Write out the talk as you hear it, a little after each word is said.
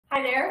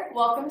Hi there,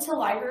 welcome to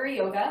Library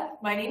Yoga.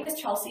 My name is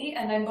Chelsea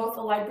and I'm both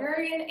a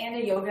librarian and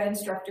a yoga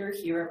instructor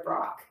here at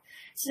Brock.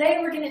 Today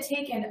we're going to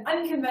take an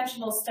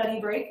unconventional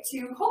study break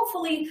to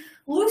hopefully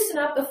loosen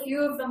up a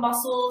few of the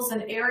muscles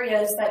and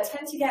areas that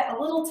tend to get a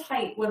little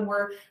tight when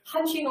we're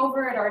hunching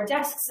over at our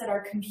desks, at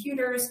our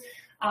computers,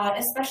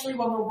 especially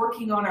when we're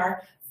working on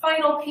our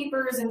final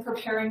papers and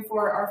preparing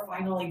for our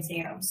final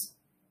exams.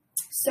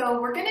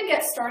 So we're going to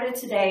get started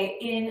today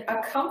in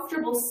a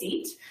comfortable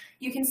seat.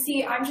 You can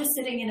see I'm just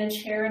sitting in a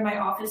chair in my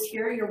office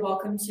here. You're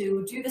welcome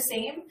to do the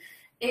same.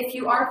 If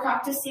you are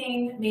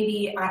practicing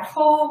maybe at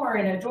home or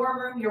in a dorm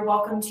room, you're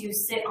welcome to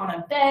sit on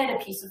a bed,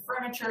 a piece of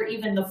furniture,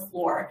 even the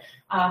floor,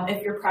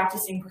 if you're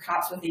practicing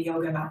perhaps with a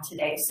yoga mat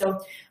today. So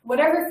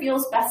whatever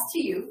feels best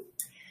to you.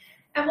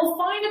 And we'll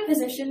find a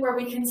position where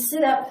we can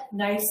sit up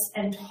nice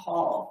and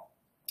tall.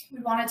 We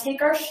want to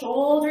take our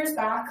shoulders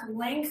back,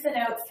 lengthen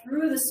out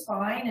through the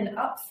spine and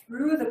up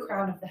through the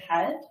crown of the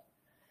head.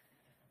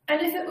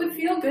 And if it would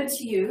feel good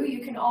to you,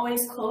 you can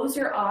always close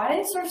your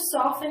eyes or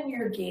soften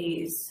your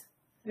gaze.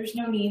 There's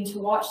no need to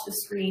watch the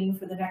screen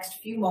for the next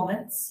few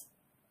moments.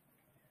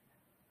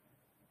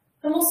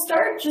 And we'll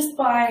start just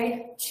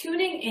by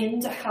tuning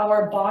into how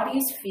our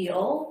bodies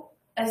feel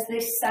as they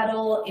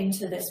settle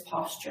into this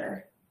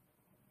posture.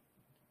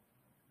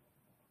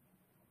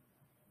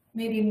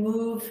 Maybe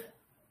move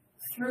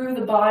through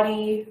the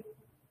body,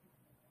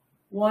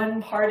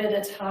 one part at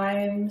a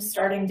time,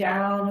 starting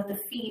down with the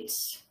feet,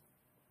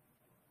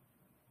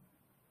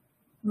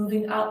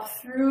 moving up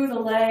through the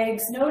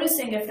legs,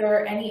 noticing if there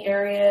are any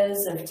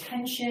areas of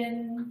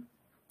tension,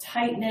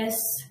 tightness,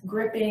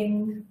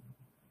 gripping.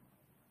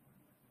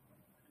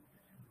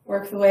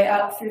 Work the way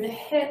up through the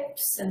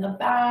hips and the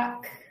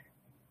back.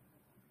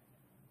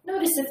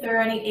 Notice if there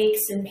are any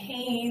aches and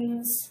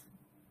pains.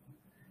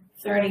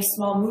 If there are any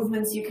small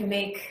movements you can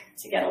make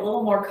to get a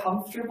little more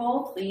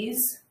comfortable, please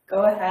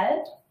go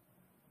ahead.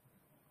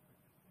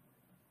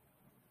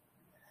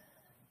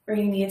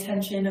 Bringing the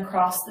attention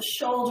across the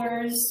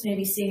shoulders,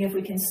 maybe seeing if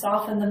we can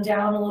soften them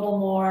down a little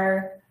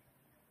more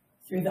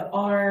through the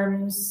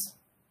arms.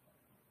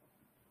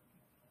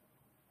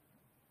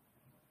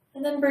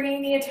 And then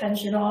bringing the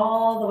attention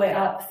all the way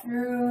up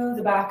through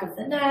the back of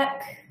the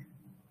neck,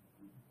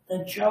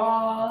 the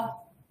jaw,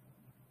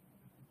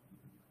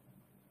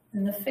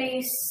 and the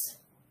face,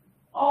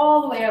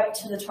 all the way up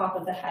to the top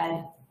of the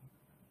head.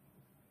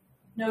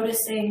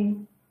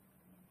 Noticing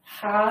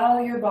how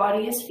your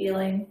body is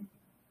feeling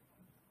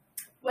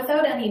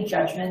without any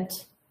judgment,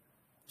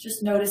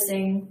 just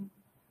noticing.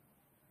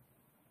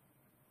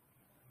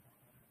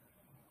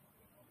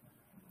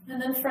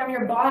 And then from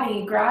your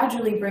body,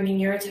 gradually bringing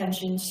your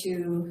attention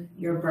to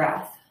your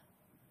breath.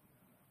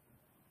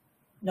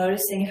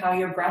 Noticing how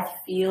your breath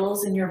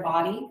feels in your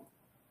body.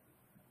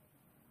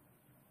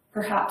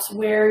 Perhaps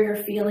where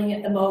you're feeling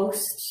it the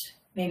most,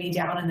 maybe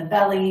down in the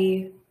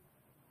belly,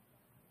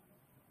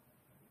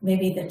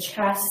 maybe the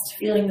chest,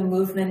 feeling the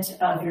movement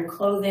of your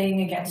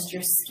clothing against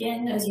your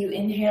skin as you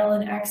inhale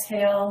and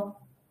exhale.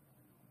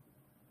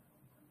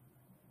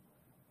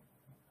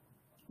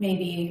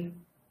 Maybe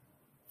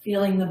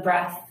feeling the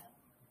breath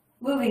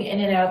moving in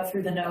and out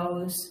through the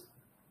nose.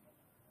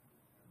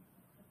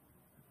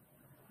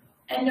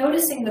 And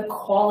noticing the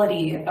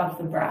quality of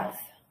the breath.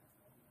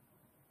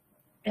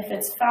 If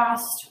it's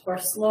fast or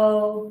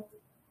slow,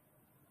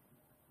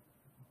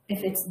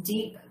 if it's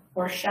deep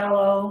or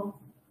shallow.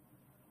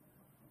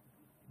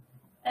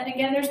 And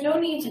again, there's no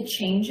need to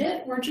change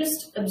it. We're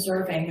just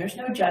observing. There's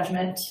no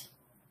judgment.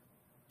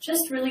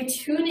 Just really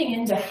tuning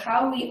into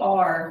how we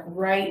are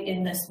right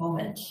in this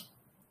moment.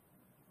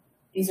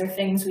 These are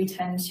things we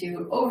tend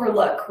to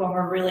overlook when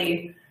we're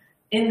really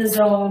in the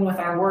zone with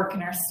our work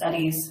and our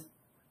studies.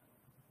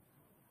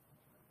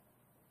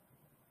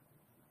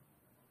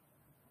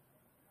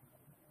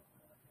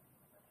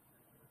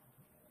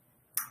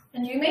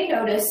 And you may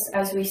notice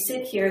as we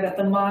sit here that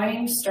the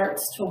mind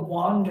starts to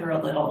wander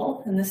a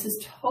little, and this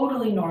is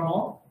totally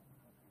normal.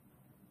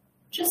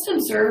 Just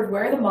observe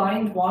where the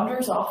mind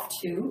wanders off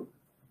to,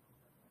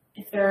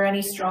 if there are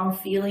any strong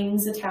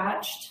feelings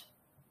attached.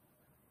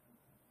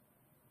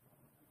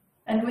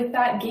 And with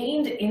that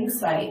gained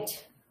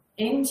insight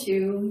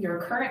into your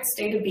current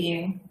state of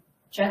being,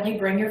 gently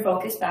bring your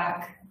focus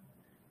back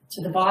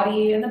to the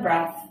body and the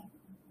breath.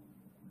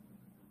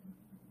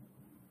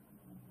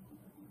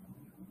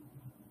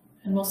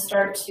 And we'll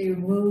start to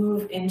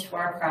move into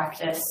our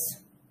practice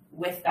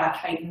with that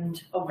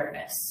heightened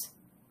awareness.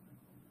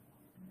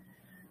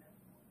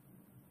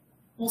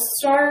 We'll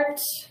start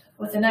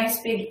with a nice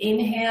big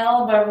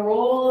inhale by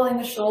rolling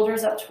the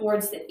shoulders up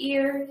towards the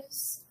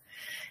ears.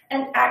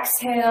 And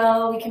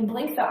exhale, we can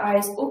blink the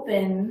eyes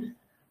open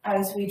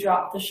as we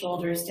drop the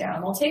shoulders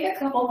down. We'll take a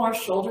couple more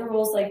shoulder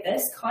rolls like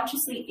this,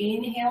 consciously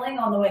inhaling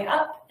on the way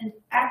up and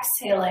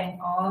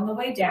exhaling on the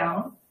way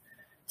down,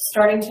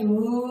 starting to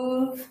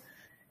move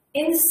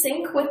in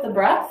sync with the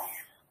breath.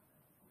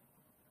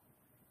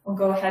 We'll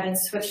go ahead and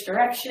switch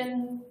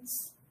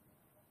directions.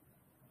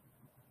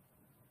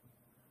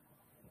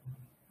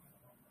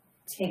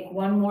 Take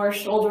one more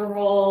shoulder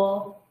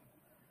roll.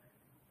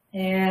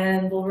 And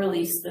and we'll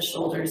release the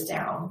shoulders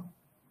down.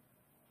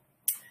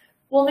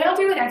 We'll now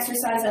do an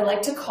exercise I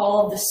like to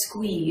call the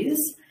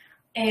squeeze.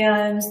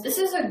 And this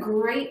is a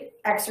great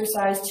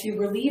exercise to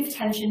relieve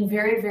tension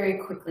very, very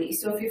quickly.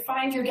 So if you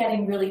find you're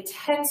getting really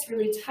tense,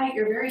 really tight,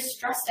 you're very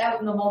stressed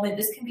out in the moment,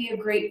 this can be a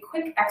great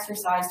quick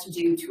exercise to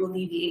do to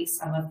alleviate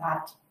some of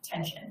that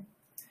tension.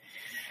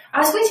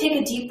 As we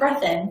take a deep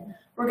breath in,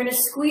 we're going to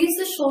squeeze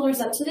the shoulders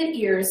up to the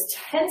ears,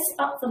 tense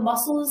up the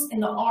muscles in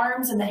the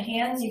arms and the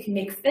hands. You can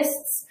make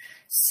fists.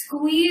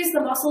 Squeeze the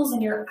muscles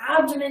in your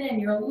abdomen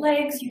and your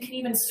legs. You can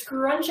even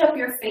scrunch up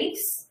your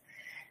face.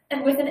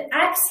 And with an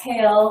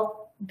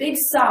exhale, big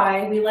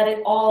sigh, we let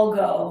it all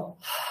go.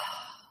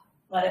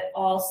 Let it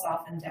all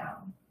soften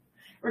down.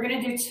 We're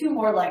going to do 2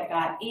 more like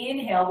that.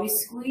 Inhale, we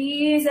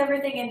squeeze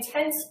everything and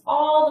tense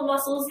all the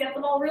muscles, get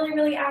them all really,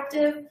 really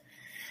active.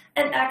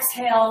 And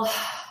exhale,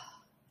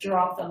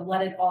 drop them,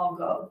 let it all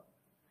go.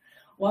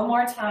 One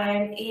more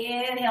time.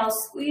 Inhale,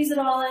 squeeze it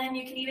all in.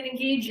 You can even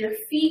engage your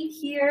feet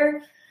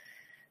here.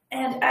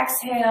 And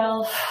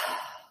exhale,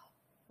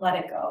 let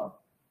it go.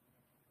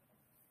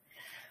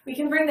 We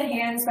can bring the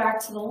hands back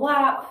to the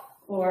lap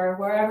or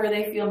wherever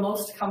they feel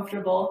most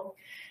comfortable.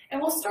 And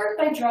we'll start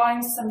by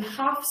drawing some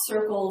half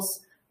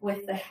circles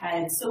with the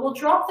head. So we'll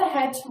drop the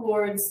head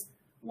towards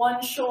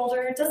one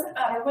shoulder, it doesn't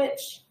matter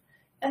which,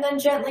 and then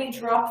gently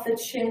drop the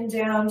chin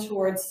down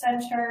towards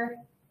center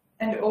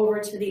and over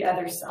to the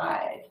other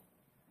side.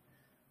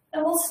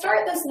 And we'll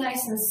start this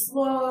nice and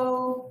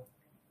slow,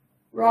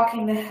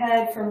 rocking the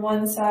head from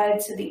one side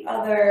to the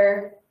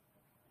other,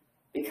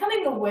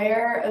 becoming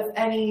aware of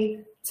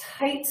any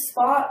tight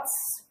spots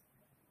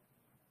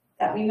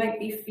that we might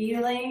be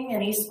feeling,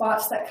 any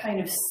spots that kind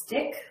of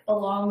stick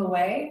along the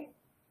way.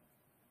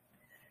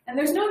 And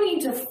there's no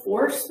need to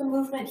force the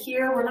movement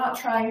here. We're not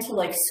trying to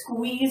like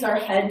squeeze our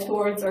head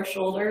towards our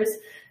shoulders,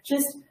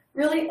 just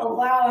really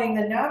allowing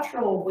the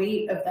natural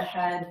weight of the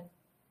head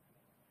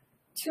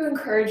to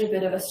encourage a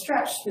bit of a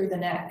stretch through the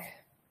neck.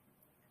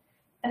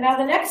 And now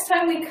the next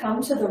time we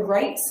come to the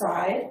right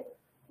side,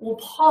 we'll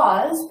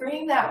pause,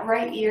 bringing that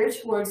right ear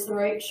towards the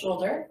right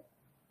shoulder.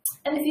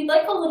 And if you'd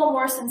like a little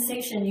more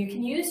sensation, you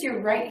can use your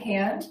right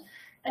hand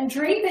and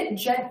drape it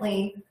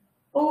gently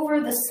over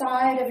the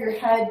side of your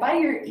head by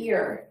your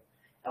ear.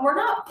 And we're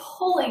not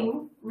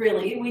pulling,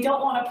 really. We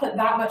don't want to put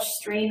that much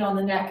strain on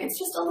the neck. It's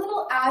just a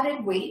little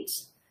added weight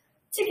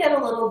to get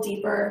a little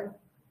deeper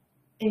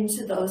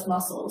into those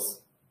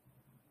muscles.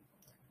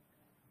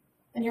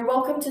 And you're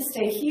welcome to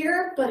stay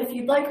here, but if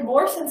you'd like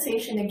more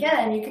sensation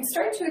again, you can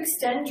start to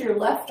extend your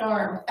left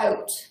arm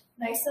out,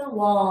 nice and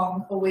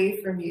long,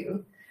 away from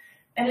you.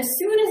 And as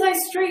soon as I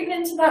straighten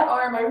into that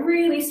arm, I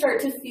really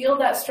start to feel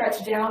that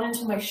stretch down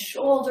into my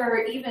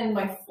shoulder, even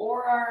my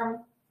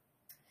forearm.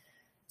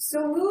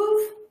 So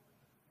move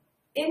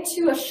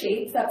into a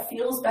shape that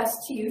feels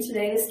best to you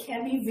today. This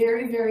can be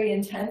very, very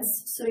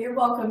intense, so you're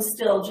welcome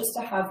still just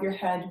to have your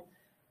head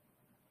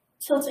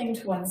tilting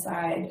to one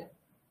side.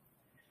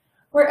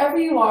 Wherever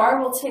you are,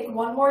 we'll take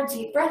one more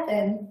deep breath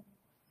in,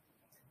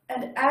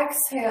 and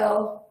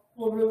exhale,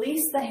 we'll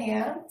release the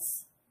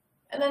hands,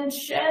 and then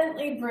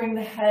gently bring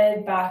the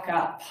head back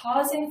up,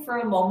 pausing for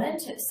a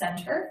moment at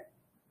center,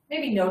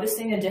 maybe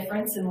noticing a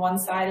difference in one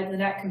side of the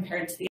neck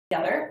compared to the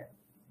other.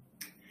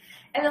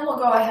 And then we'll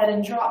go ahead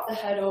and drop the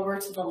head over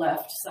to the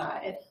left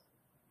side.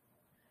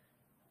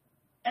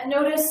 And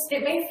notice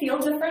it may feel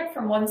different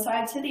from one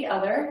side to the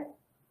other.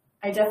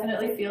 I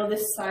definitely feel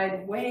this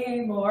side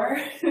way more.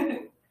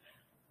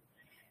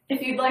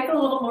 If you'd like a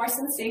little more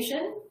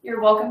sensation, you're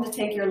welcome to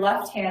take your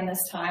left hand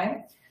this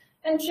time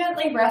and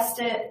gently rest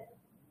it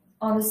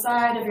on the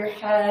side of your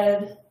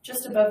head,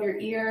 just above your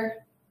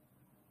ear,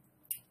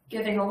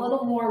 giving a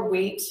little more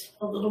weight,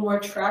 a little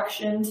more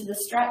traction to the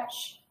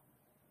stretch.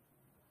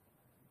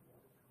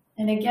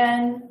 And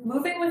again,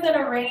 moving within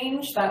a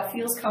range that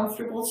feels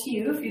comfortable to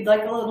you. If you'd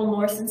like a little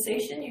more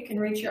sensation, you can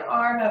reach your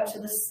arm out to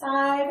the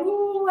side.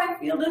 Ooh, I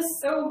feel this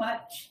so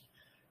much.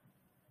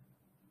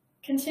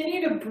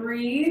 Continue to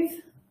breathe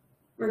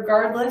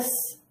regardless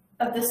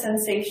of the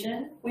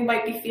sensation. We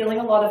might be feeling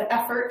a lot of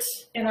effort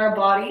in our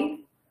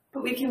body,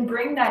 but we can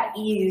bring that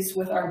ease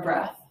with our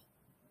breath.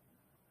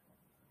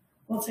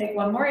 We'll take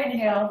one more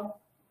inhale.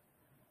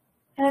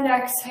 And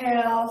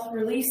exhale,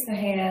 release the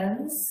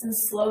hands and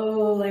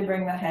slowly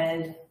bring the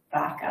head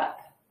back up.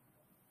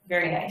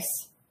 Very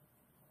nice.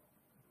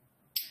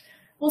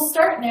 We'll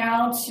start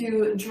now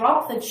to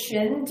drop the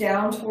chin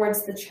down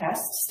towards the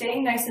chest,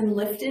 staying nice and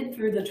lifted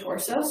through the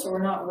torso so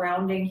we're not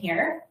rounding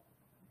here.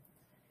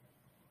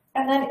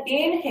 And then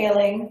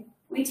inhaling,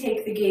 we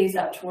take the gaze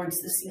up towards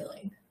the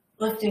ceiling,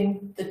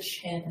 lifting the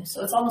chin.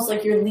 So it's almost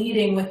like you're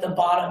leading with the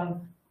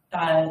bottom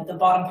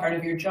part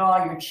of your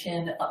jaw, your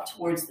chin up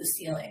towards the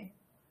ceiling.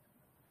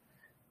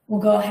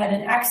 We'll go ahead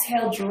and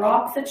exhale,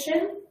 drop the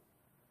chin.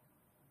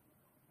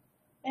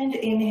 And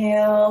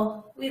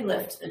inhale, we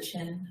lift the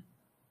chin.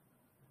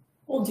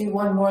 We'll do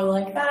one more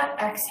like that,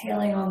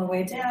 exhaling on the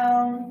way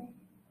down.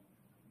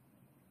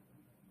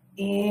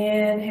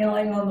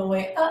 Inhaling on the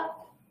way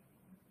up.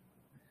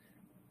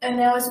 And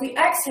now as we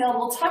exhale,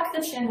 we'll tuck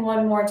the chin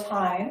one more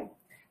time.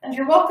 And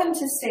you're welcome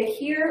to stay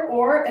here,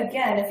 or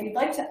again, if you'd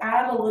like to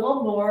add a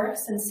little more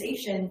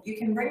sensation, you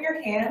can bring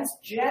your hands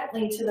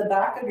gently to the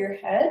back of your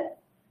head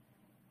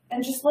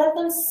and just let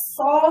them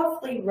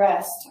softly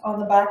rest on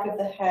the back of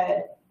the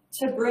head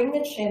to bring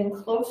the chin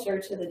closer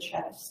to the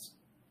chest.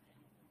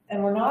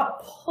 And we're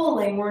not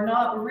pulling, we're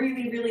not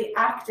really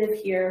active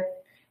here.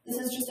 This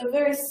is just a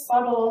very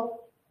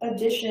subtle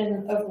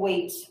addition of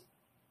weight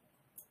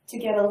to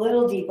get a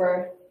little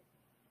deeper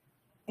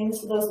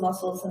into those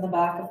muscles in the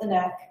back of the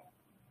neck.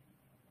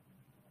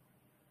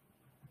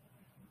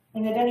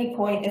 And at any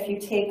point, if you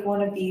take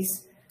one of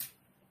these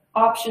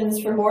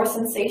options for more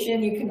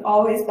sensation, you can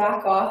always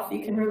back off.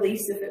 You can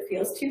release if it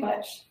feels too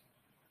much.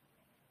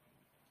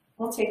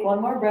 We'll take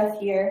one more breath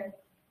here.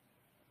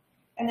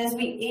 And as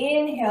we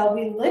inhale,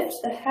 we lift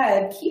the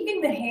head,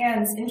 keeping the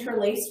hands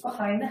interlaced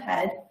behind the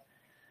head.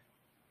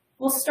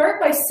 We'll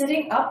start by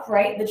sitting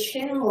upright, the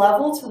chin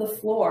level to the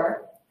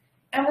floor.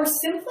 And we're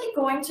simply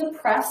going to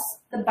press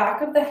the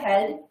back of the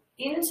head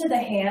into the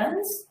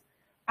hands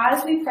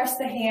as we press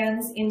the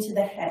hands into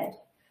the head.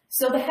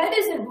 So the head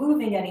isn't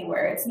moving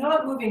anywhere. It's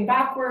not moving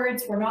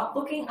backwards. We're not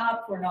looking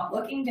up. We're not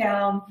looking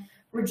down.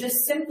 We're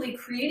just simply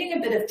creating a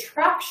bit of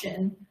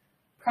traction,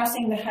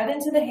 pressing the head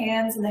into the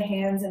hands and the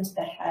hands into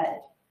the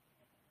head.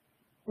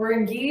 We're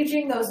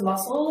engaging those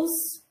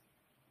muscles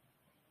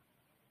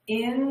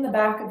in the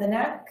back of the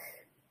neck,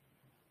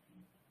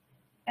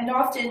 and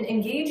often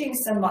engaging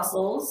some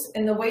muscles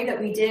in the way that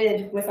we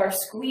did with our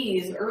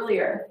squeeze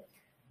earlier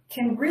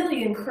can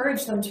really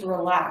encourage them to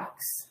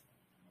relax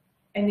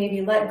and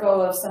maybe let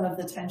go of some of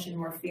the tension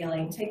we're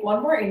feeling. Take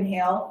one more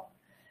inhale,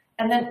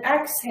 and then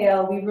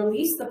exhale, we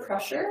release the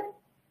pressure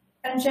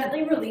and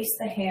gently release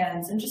the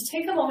hands. And just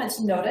take a moment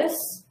to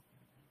notice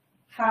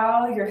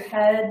how your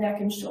head, neck,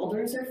 and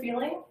shoulders are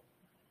feeling.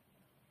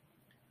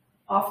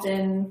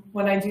 Often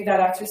when I do that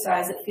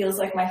exercise, it feels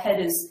like my head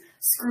is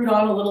screwed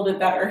on a little bit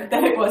better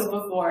than it was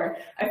before.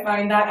 I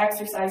find that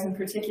exercise in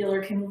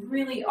particular can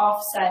really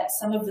offset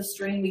some of the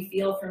strain we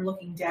feel from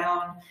looking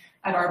down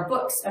at our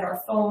books, at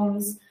our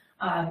phones,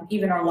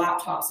 even our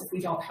laptops if we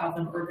don't have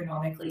them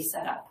ergonomically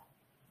set up.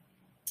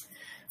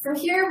 From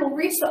here, we'll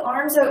reach the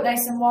arms out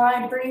nice and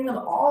wide, bringing them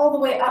all the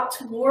way up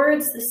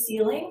towards the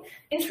ceiling.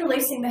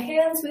 Interlacing the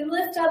hands, we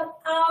lift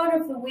up out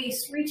of the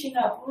waist, reaching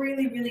up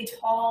really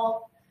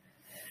tall.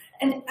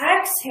 And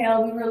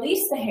exhale, we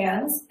release the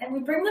hands and we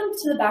bring them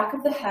to the back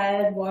of the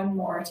head one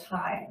more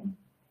time.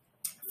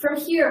 From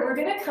here, we're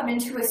going to come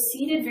into a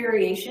seated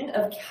variation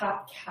of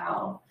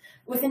cat-cow.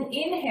 With an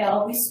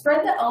inhale, we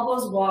spread the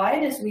elbows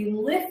wide as we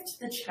lift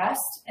the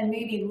chest and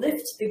maybe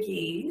lift the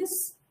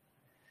gaze.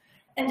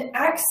 And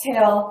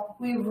exhale,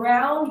 we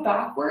round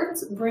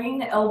backwards, bringing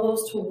the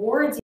elbows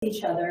towards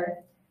each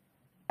other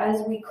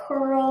as we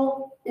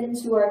curl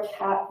into our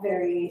cat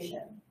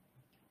variation.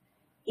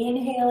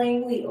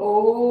 Inhaling, we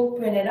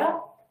open it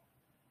up,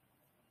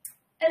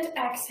 and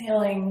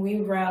exhaling, we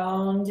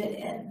round it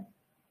in.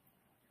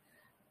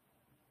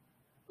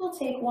 We'll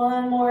take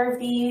one more of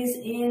these,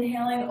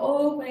 inhaling,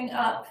 opening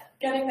up,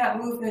 getting that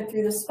movement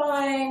through the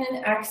spine,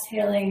 and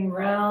exhaling,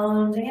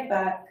 rounding it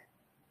back.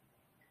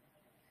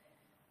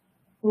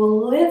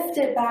 We'll lift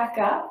it back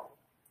up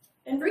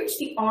and reach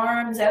the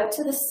arms out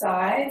to the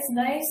sides,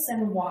 nice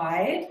and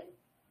wide.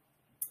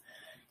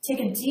 Take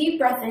a deep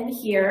breath in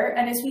here,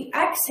 and as we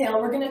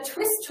exhale, we're going to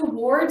twist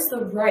towards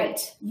the right,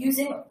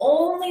 using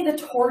only the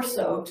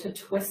torso to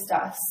twist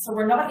us. So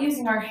we're not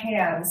using our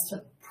hands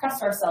to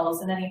press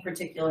ourselves in any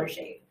particular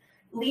shape.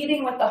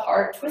 Leading with the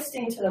heart,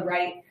 twisting to the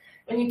right.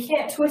 When you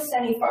can't twist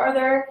any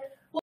farther,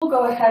 we'll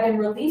go ahead and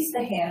release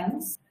the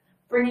hands,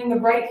 bringing the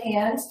right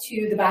hand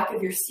to the back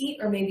of your seat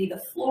or maybe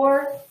the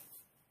floor,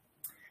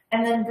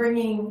 and then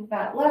bringing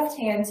that left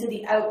hand to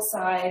the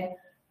outside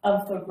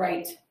of the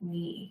right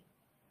knee.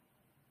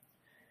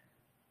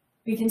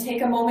 We can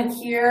take a moment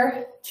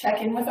here,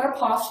 check in with our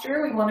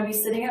posture. We want to be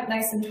sitting up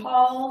nice and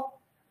tall,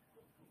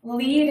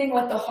 leading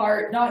with the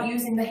heart, not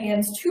using the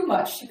hands too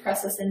much to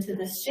press us into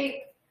this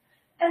shape.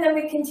 And then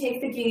we can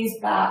take the gaze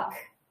back,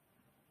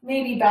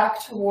 maybe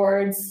back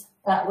towards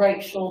that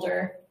right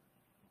shoulder,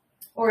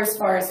 or as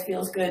far as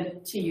feels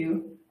good to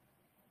you.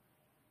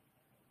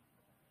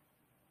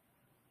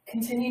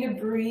 Continue to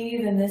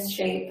breathe in this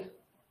shape.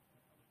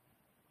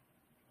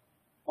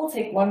 We'll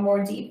take one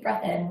more deep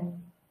breath in.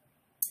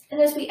 And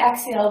as we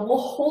exhale,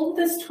 we'll hold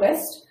this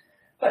twist,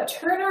 but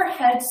turn our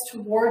heads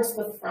towards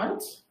the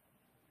front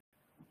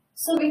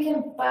so we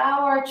can bow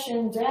our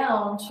chin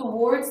down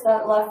towards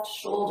that left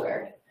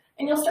shoulder.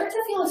 And you'll start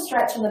to feel a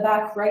stretch in the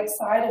back right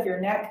side of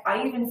your neck.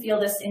 I even feel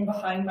this in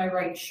behind my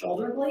right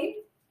shoulder blade.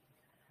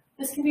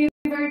 This can be a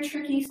very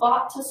tricky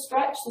spot to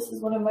stretch. This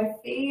is one of my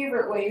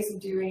favorite ways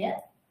of doing it.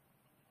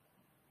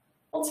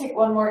 We'll take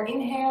one more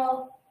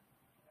inhale.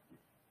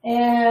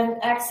 And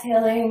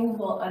exhaling,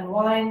 we'll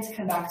unwind,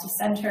 come back to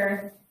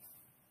center.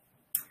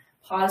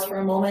 Pause for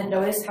a moment,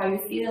 notice how you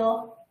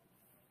feel.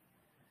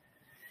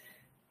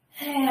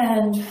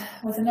 And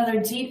with another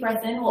deep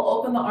breath in, we'll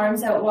open the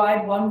arms out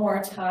wide one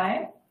more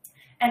time.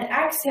 And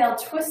exhale,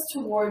 twist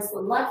towards the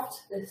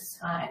left this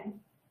time.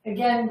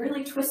 Again,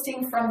 really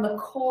twisting from the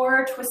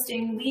core,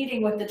 twisting,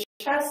 leading with the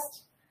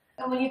chest.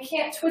 And when you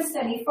can't twist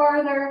any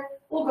farther,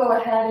 we'll go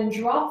ahead and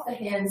drop the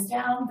hands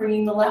down,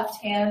 bringing the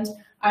left hand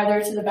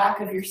either to the back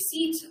of your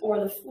seat or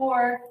the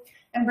floor,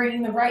 and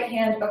bringing the right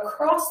hand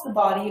across the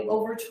body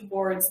over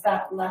towards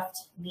that left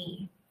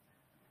knee.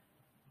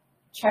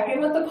 Check in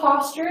with the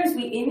posture. As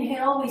we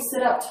inhale, we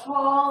sit up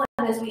tall,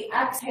 and as we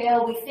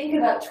exhale, we think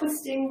about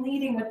twisting,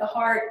 leading with the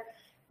heart,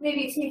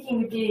 maybe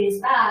taking the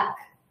gaze back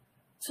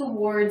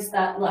towards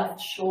that left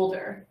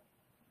shoulder.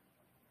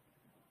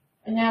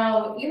 And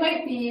now you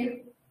might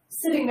be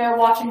sitting there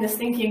watching this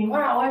thinking,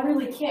 wow, I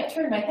really can't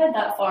turn my head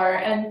that far,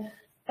 and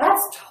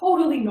that's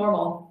totally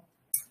normal.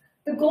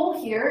 The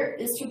goal here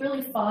is to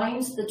really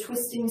find the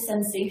twisting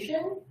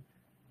sensation,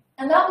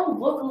 and that will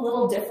look a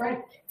little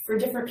different for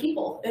different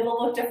people.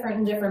 It'll look different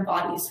in different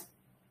bodies.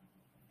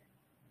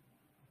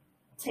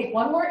 Take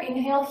one more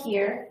inhale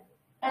here,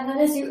 and then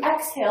as you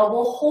exhale,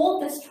 we'll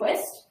hold this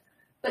twist,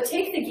 but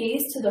take the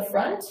gaze to the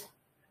front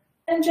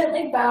and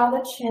gently bow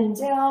the chin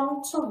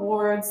down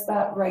towards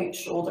that right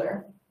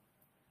shoulder.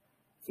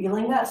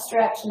 Feeling that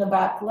stretch in the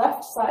back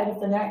left side of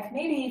the neck,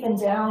 maybe even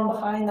down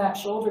behind that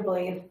shoulder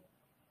blade.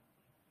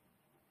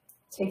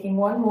 Taking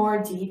one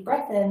more deep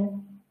breath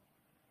in,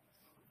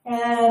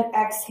 and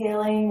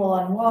exhaling, we'll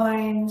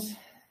unwind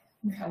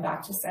and come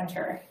back to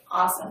center.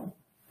 Awesome.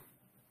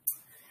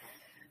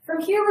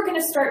 From here, we're going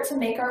to start to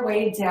make our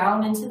way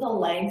down into the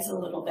legs a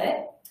little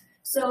bit.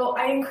 So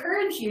I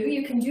encourage you,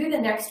 you can do the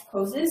next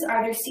poses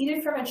either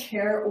seated from a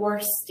chair or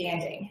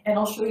standing, and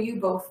I'll show you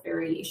both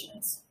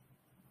variations.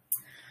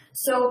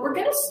 So we're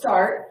going to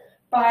start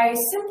by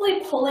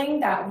simply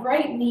pulling that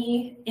right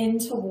knee in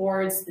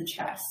towards the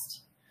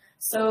chest.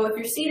 So if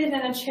you're seated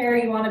in a chair,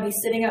 you want to be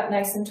sitting up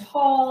nice and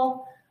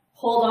tall,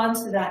 hold on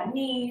to that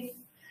knee.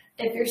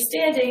 If you're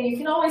standing, you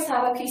can always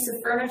have a piece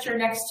of furniture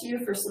next to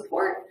you for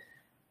support,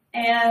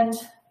 and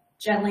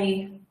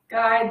gently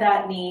guide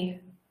that knee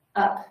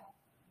up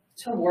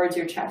towards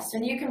your chest.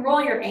 And you can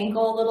roll your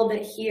ankle a little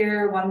bit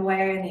here, one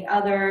way and the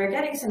other,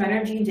 getting some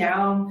energy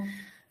down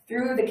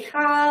through the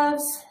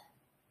calves,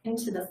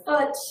 into the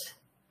foot.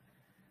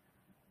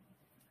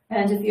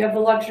 And if you have the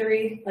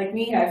luxury, like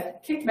me,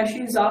 I've kicked my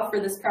shoes off for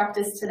this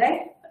practice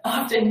today.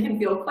 Often can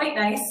feel quite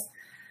nice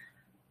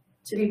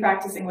to be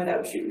practicing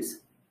without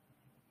shoes.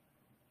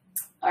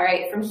 All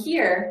right, from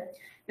here,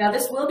 now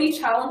this will be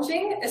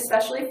challenging,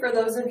 especially for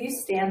those of you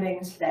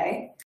standing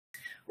today.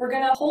 We're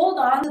going to hold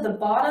on to the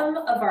bottom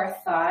of our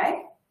thigh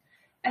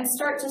and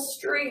start to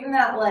straighten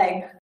that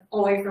leg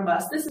away from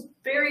us. This is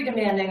very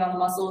demanding on the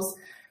muscles.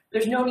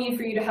 There's no need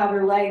for you to have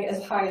your leg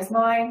as high as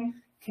mine.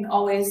 You can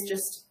always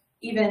just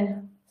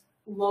even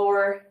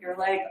lower your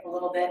leg a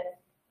little bit.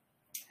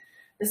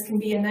 This can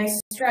be a nice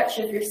stretch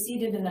if you're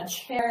seated in a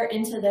chair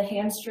into the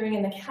hamstring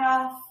and the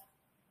calf.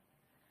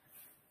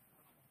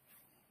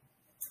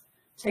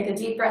 Take a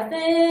deep breath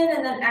in,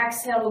 and then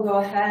exhale, we'll go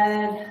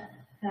ahead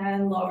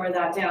and lower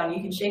that down.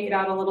 You can shake it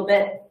out a little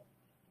bit.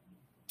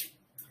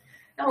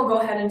 And we'll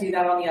go ahead and do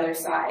that on the other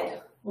side.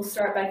 We'll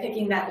start by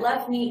picking that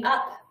left knee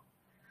up,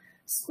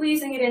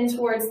 squeezing it in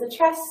towards the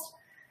chest.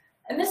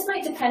 And this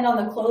might depend on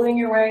the clothing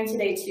you're wearing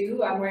today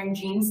too. I'm wearing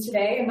jeans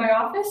today in my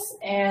office,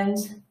 and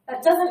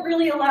that doesn't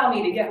really allow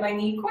me to get my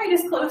knee quite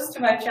as close to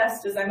my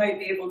chest as I might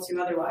be able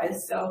to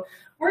otherwise. So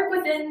work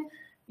within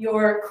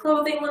your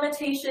clothing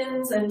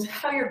limitations and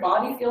how your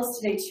body feels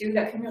today too.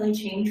 That can really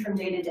change from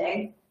day to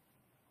day.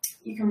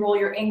 You can roll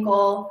your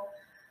ankle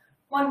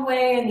one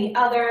way and the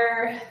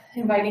other,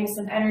 inviting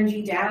some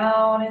energy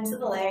down into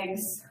the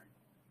legs.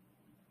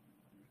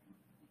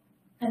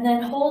 And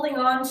then holding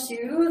on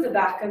to the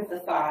back of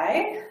the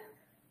thigh,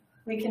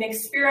 we can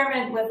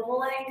experiment with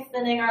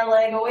lengthening our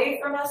leg away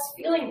from us,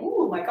 feeling,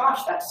 oh my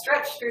gosh, that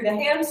stretch through the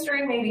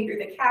hamstring, maybe through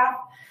the calf,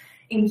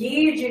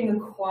 engaging the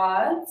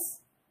quads.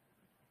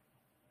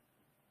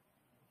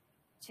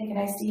 Take a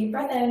nice deep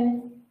breath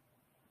in,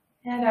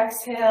 and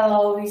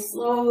exhale. We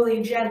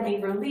slowly,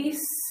 gently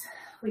release.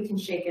 We can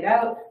shake it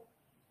out.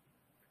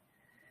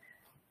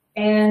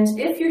 And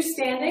if you're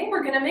standing,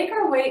 we're going to make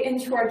our way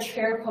into our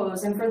chair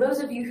pose. And for those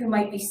of you who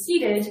might be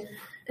seated,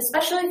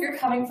 especially if you're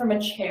coming from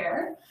a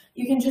chair,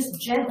 you can just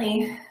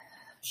gently,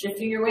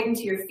 shifting your weight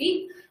into your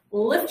feet,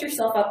 lift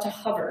yourself up to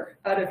hover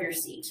out of your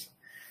seat.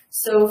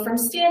 So from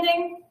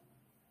standing,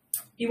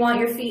 you want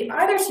your feet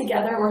either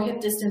together or hip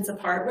distance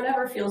apart,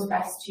 whatever feels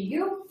best to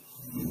you.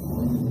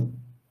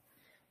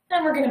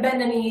 And we're going to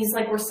bend the knees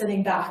like we're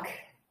sitting back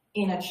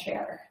in a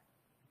chair.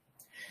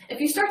 If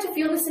you start to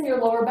feel this in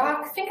your lower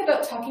back, think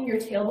about tucking your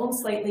tailbone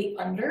slightly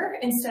under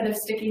instead of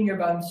sticking your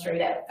bum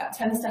straight out. That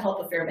tends to help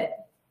a fair bit.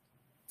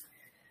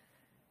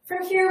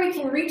 From here, we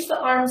can reach the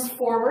arms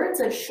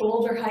forwards at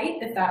shoulder height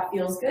if that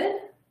feels good.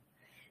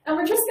 And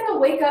we're just going to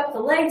wake up the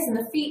legs and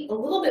the feet a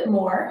little bit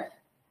more.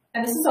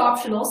 And this is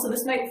optional, so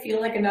this might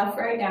feel like enough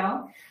right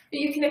now.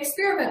 But you can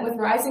experiment with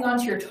rising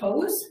onto your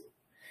toes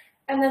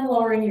and then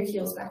lowering your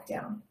heels back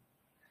down.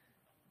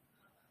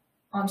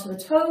 Onto the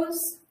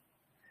toes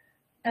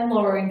and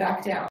lowering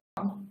back down.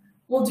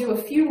 We'll do a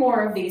few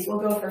more of these. We'll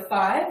go for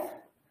 5,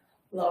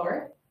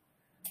 lower,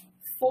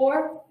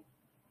 4,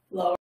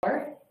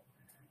 lower,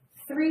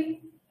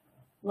 3,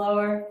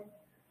 lower,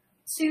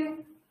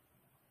 2,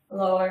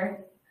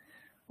 lower,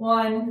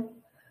 1,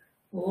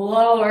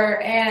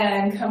 lower,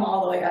 and come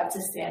all the way up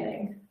to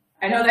standing.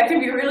 I know that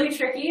can be really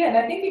tricky, and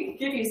I think it can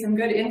give you some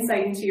good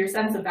insight into your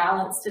sense of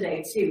balance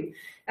today too.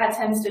 That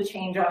tends to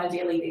change on a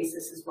daily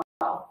basis as well.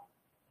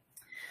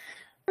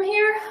 From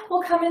here,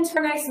 we'll come into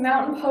our nice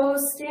mountain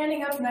pose,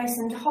 standing up nice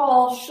and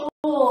tall,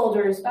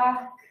 shoulders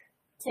back.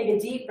 Take a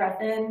deep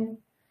breath in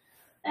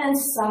and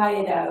sigh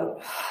it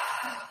out.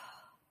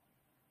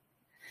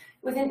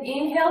 With an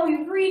inhale,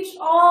 we reach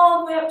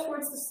all the way up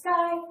towards the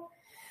sky,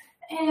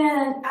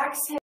 and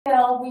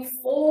exhale, we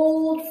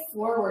fold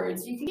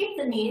forwards. You can keep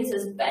the knees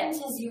as bent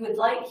as you would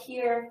like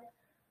here,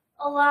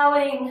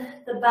 allowing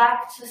the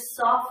back to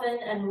soften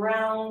and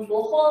round.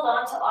 We'll hold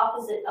on to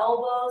opposite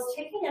elbows,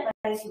 taking a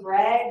nice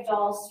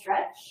ragdoll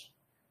stretch.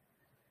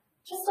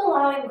 Just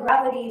allowing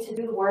gravity to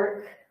do the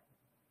work.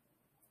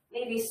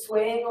 Maybe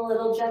swaying a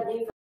little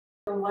gently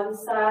from one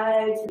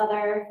side to the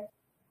other.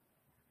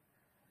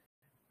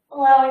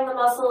 Allowing the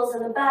muscles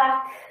in the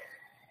back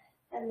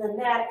and the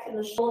neck and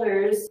the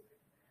shoulders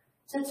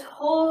to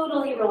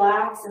totally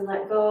relax and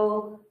let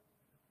go.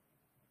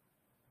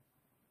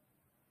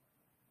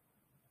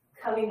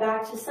 Coming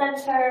back to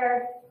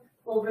center,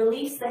 we'll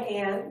release the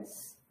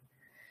hands.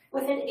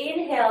 With an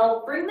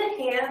inhale, bring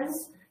the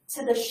hands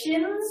to the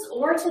shins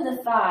or to the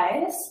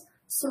thighs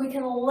so we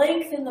can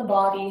lengthen the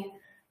body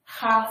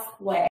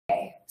halfway.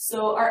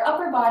 So our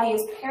upper body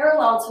is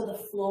parallel to the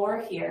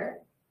floor here.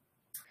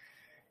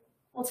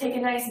 We'll take a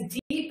nice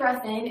deep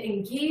breath in,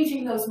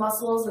 engaging those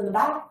muscles in the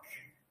back.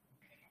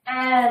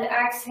 And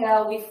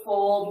exhale, we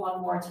fold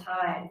one more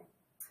time.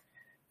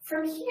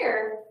 From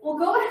here, we'll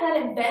go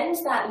ahead and bend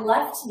that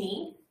left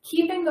knee,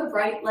 keeping the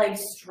right leg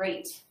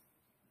straight.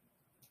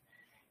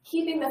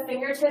 Keeping the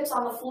fingertips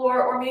on the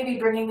floor, or maybe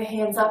bringing the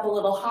hands up a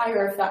little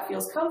higher if that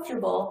feels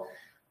comfortable.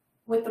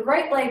 With the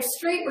right leg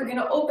straight, we're going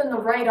to open the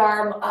right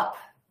arm up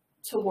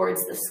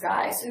towards the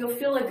sky. So you'll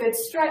feel a good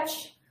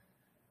stretch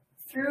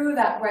through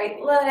that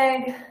right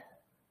leg,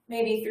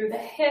 maybe through the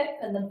hip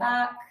and the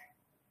back.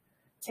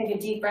 Take a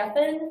deep breath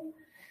in,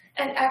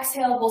 and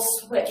exhale, we'll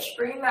switch.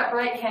 Bring that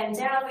right hand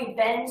down, we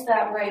bend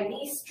that right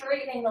knee,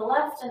 straightening the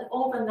left, and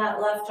open that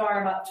left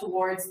arm up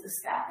towards the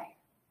sky.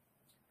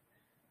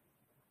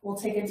 We'll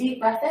take a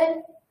deep breath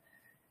in,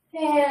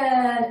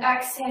 and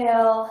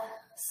exhale,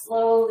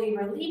 slowly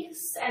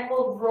release, and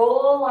we'll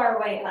roll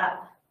our way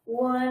up,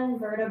 one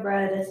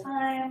vertebra at a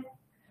time,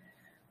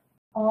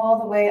 all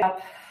the way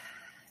up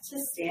to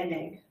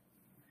standing.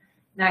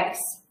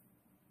 Nice.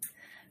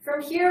 From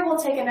here, we'll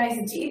take a nice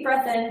deep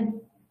breath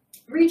in,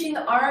 reaching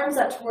the arms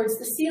up towards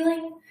the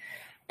ceiling,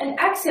 and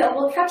exhale,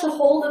 we'll catch a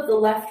hold of the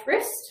left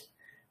wrist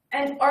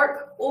and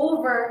arc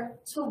over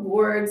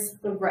towards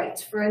the right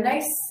for a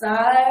nice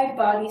side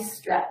body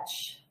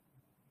stretch.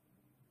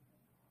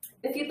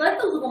 If you'd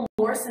like a little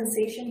more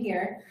sensation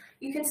here,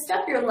 you can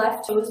step your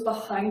left toes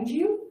behind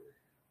you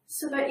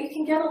so that you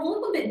can get a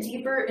little bit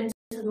deeper into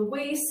the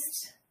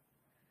waist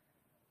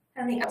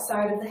and the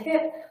outside of the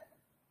hip.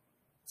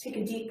 Take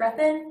a deep breath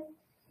in.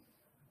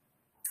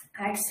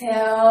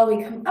 Exhale,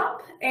 we come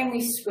up and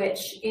we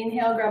switch.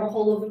 Inhale, grab a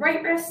hold of the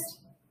right wrist.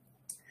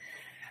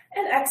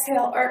 And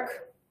exhale, arc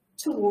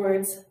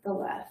towards the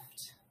left.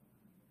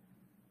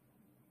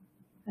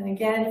 And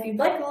again, if you'd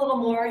like a little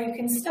more, you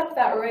can step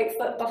that right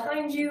foot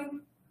behind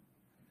you.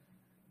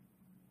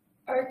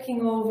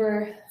 Arcing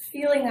over,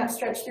 feeling that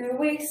stretch through the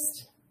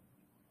waist.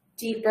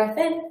 Deep breath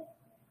in.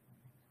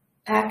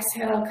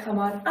 Exhale, come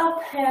on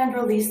up and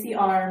release the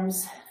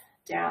arms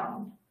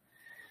down.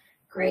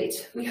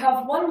 Great. We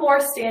have one more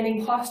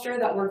standing posture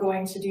that we're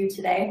going to do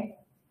today,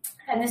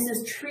 and this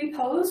is tree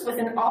pose with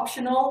an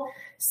optional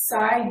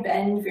side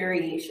bend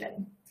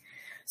variation.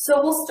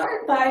 So we'll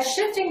start by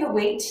shifting the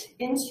weight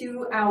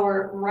into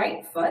our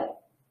right foot,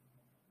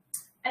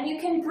 and you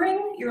can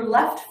bring your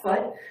left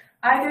foot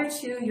either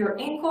to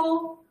your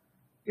ankle,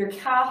 your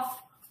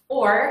calf,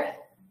 or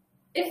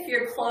if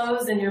your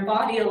clothes and your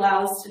body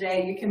allows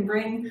today, you can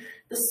bring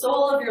the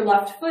sole of your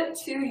left foot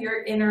to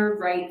your inner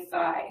right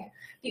thigh.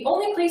 The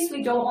only place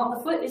we don't want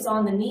the foot is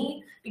on the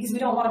knee because we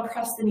don't want to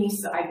press the knee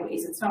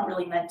sideways. It's not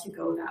really meant to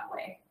go that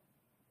way.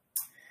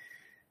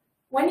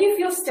 When you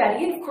feel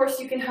steady, of course,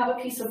 you can have a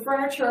piece of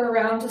furniture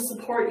around to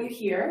support you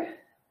here.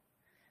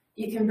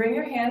 You can bring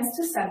your hands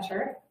to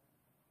center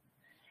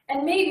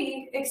and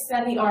maybe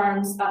extend the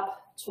arms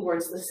up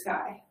towards the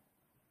sky.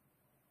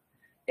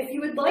 If you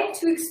would like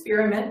to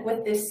experiment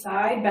with this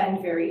side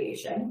bend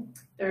variation,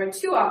 there are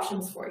two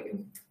options for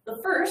you. The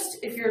first,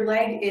 if your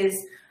leg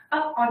is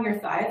up on your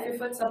thigh, if your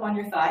foot's up on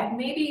your thigh,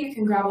 maybe you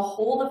can grab a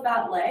hold of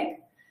that leg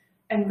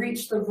and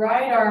reach the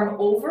right arm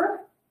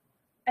over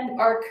and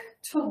arc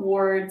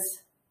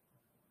towards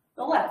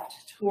the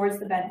left, towards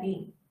the bent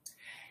knee.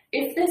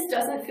 If this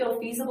doesn't feel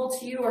feasible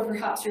to you, or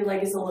perhaps your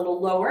leg is a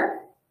little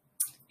lower,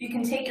 you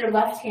can take your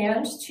left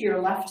hand to your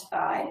left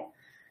thigh,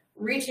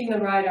 reaching the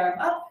right arm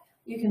up.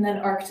 You can then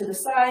arc to the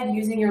side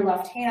using your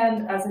left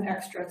hand as an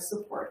extra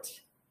support.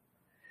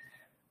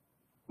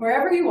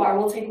 Wherever you are,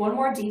 we'll take one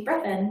more deep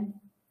breath in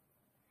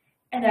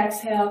and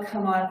exhale,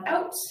 come on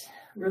out,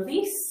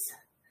 release,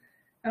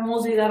 and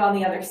we'll do that on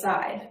the other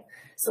side.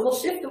 So we'll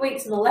shift the weight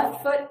to the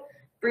left foot,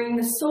 bring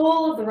the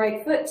sole of the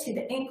right foot to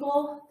the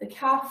ankle, the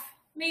calf,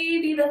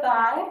 maybe the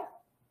thigh.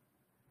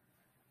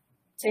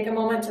 Take a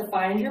moment to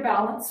find your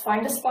balance.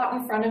 Find a spot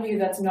in front of you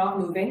that's not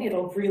moving.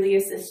 It'll really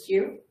assist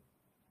you.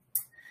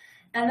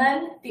 And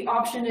then the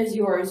option is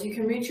yours. You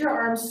can reach your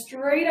arms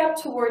straight up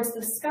towards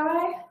the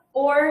sky,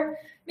 or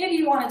maybe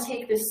you want to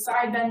take this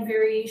side bend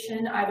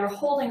variation, either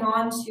holding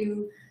on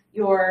to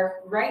your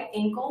right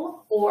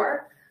ankle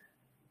or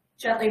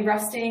gently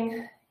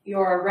resting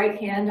your right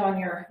hand on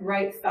your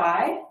right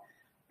thigh,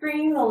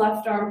 bringing the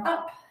left arm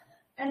up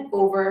and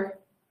over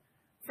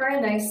for a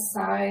nice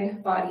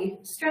side body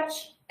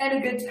stretch and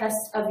a good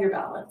test of your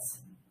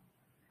balance.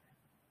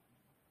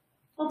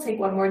 We'll take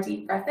one more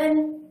deep breath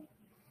in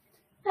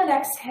and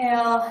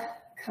exhale,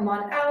 come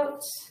on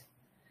out,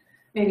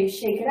 maybe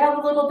shake it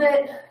out a little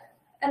bit,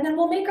 and then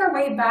we'll make our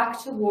way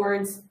back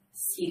towards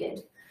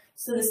seated.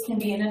 So this can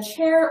be in a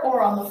chair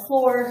or on the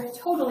floor,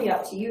 totally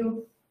up to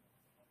you.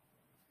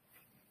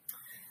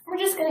 We're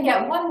just going to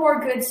get one more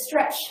good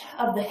stretch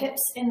of the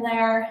hips in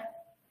there.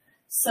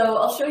 So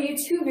I'll show you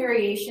two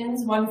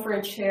variations, one for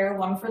a chair,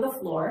 one for the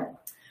floor.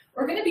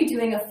 We're going to be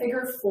doing a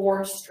figure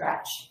 4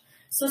 stretch.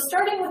 So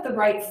starting with the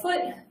right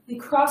foot, we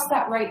cross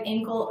that right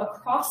ankle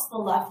across the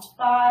left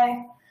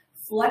thigh,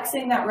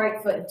 flexing that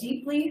right foot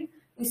deeply.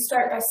 We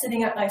start by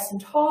sitting up nice and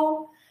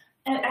tall,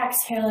 and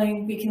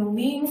exhaling, we can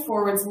lean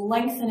forwards,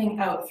 lengthening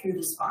out through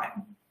the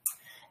spine.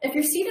 If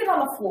you're seated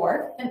on the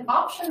floor, an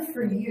option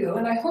for you,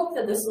 and I hope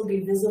that this will be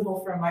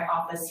visible from my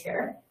office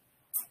here,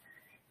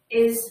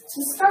 is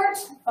to start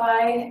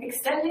by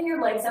extending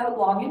your legs out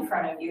long in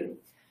front of you,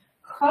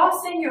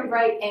 crossing your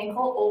right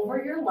ankle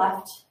over your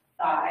left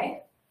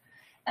thigh,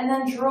 and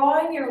then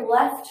drawing your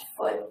left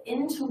foot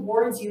in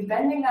towards you,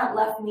 bending that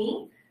left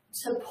knee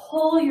to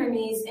pull your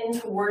knees in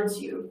towards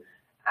you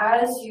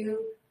as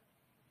you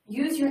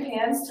use your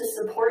hands to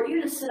support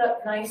you to sit up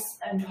nice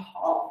and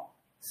tall.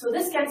 So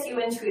this gets you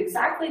into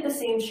exactly the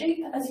same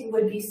shape as you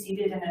would be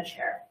seated in a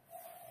chair.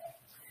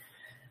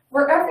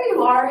 Wherever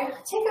you are,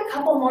 take a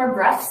couple more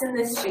breaths in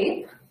this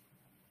shape.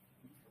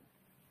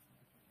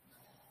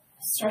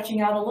 Stretching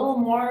out a little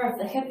more of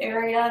the hip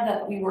area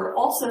that we were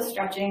also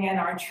stretching in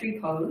our tree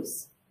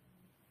pose.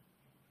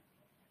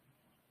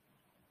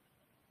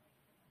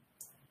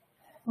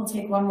 We'll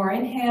take one more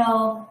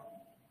inhale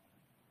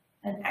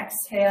and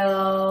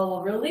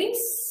exhale,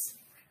 release.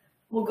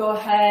 We'll go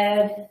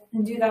ahead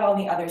and do that on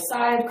the other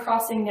side,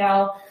 crossing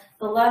now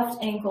the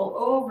left ankle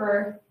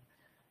over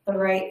the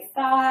right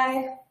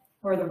thigh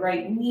or the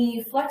right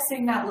knee,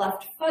 flexing that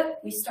left foot.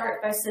 We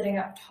start by sitting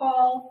up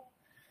tall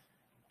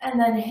and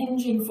then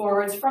hinging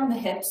forwards from the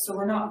hips so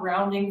we're not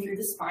rounding through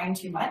the spine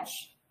too much.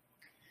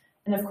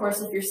 And of course,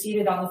 if you're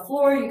seated on the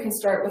floor, you can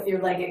start with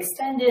your leg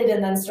extended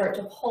and then start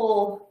to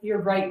pull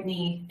your right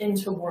knee in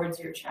towards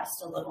your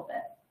chest a little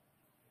bit.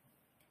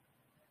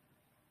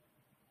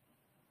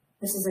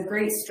 This is a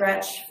great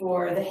stretch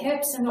for the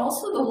hips and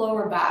also the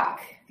lower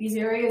back. These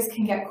areas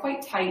can get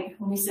quite tight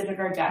when we sit at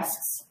our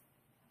desks.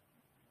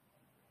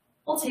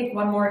 We'll take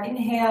one more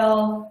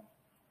inhale,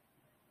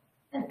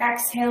 and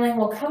exhaling,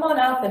 we'll come on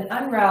up and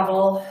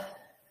unravel.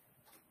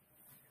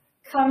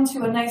 Come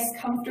to a nice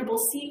comfortable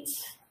seat.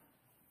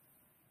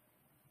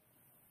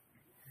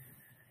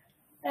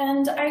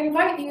 And I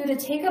invite you to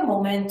take a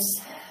moment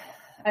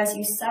as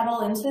you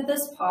settle into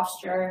this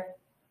posture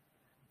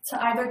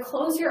to either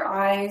close your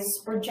eyes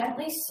or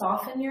gently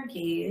soften your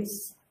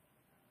gaze,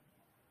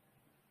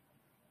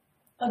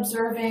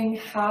 observing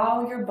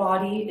how your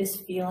body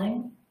is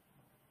feeling.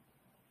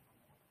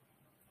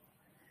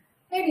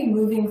 Maybe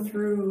moving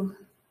through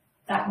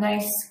that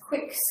nice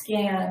quick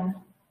scan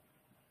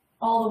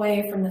all the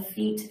way from the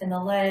feet and the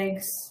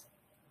legs,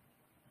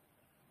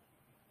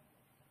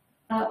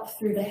 up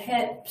through the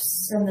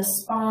hips and the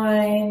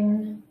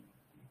spine,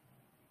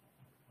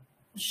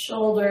 the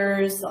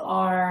shoulders, the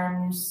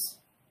arms,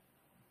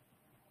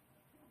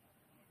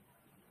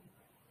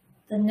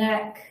 the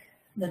neck,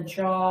 the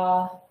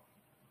jaw,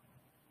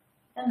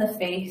 and the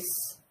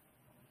face,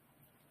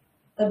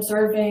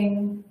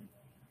 observing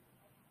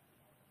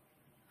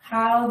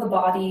how the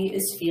body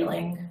is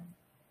feeling.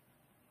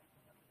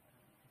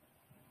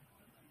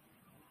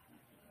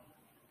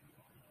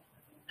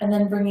 And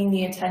then bringing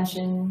the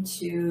attention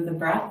to the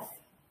breath,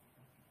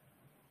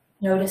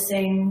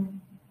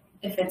 noticing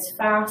if it's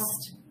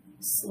fast,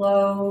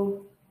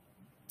 slow,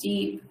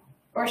 deep,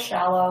 or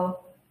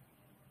shallow.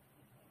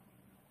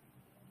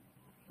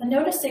 And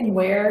noticing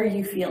where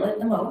you feel it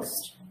the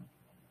most.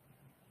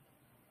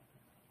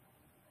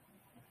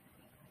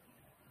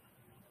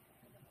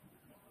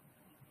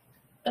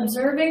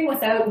 Observing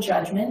without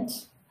judgment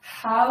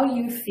how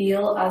you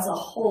feel as a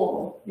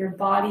whole, your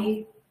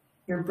body,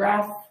 your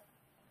breath,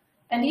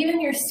 and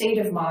even your state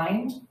of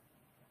mind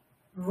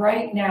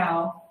right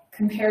now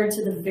compared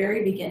to the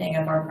very beginning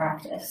of our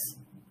practice.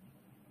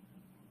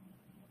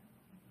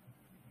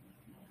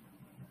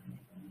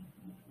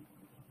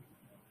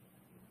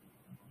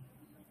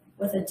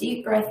 With a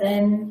deep breath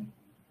in,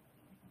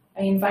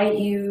 I invite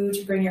you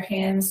to bring your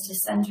hands to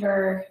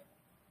center.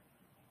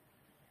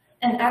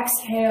 And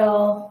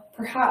exhale,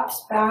 perhaps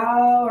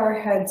bow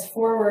our heads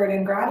forward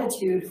in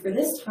gratitude for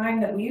this time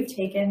that we've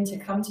taken to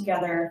come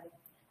together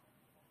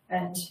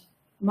and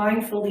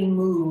mindfully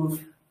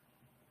move,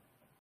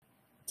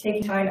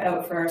 taking time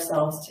out for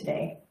ourselves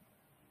today.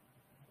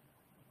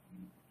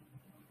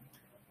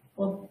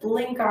 We'll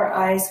blink our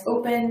eyes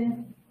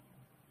open.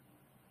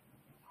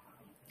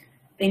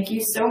 Thank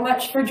you so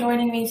much for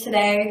joining me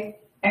today.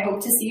 I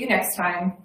hope to see you next time.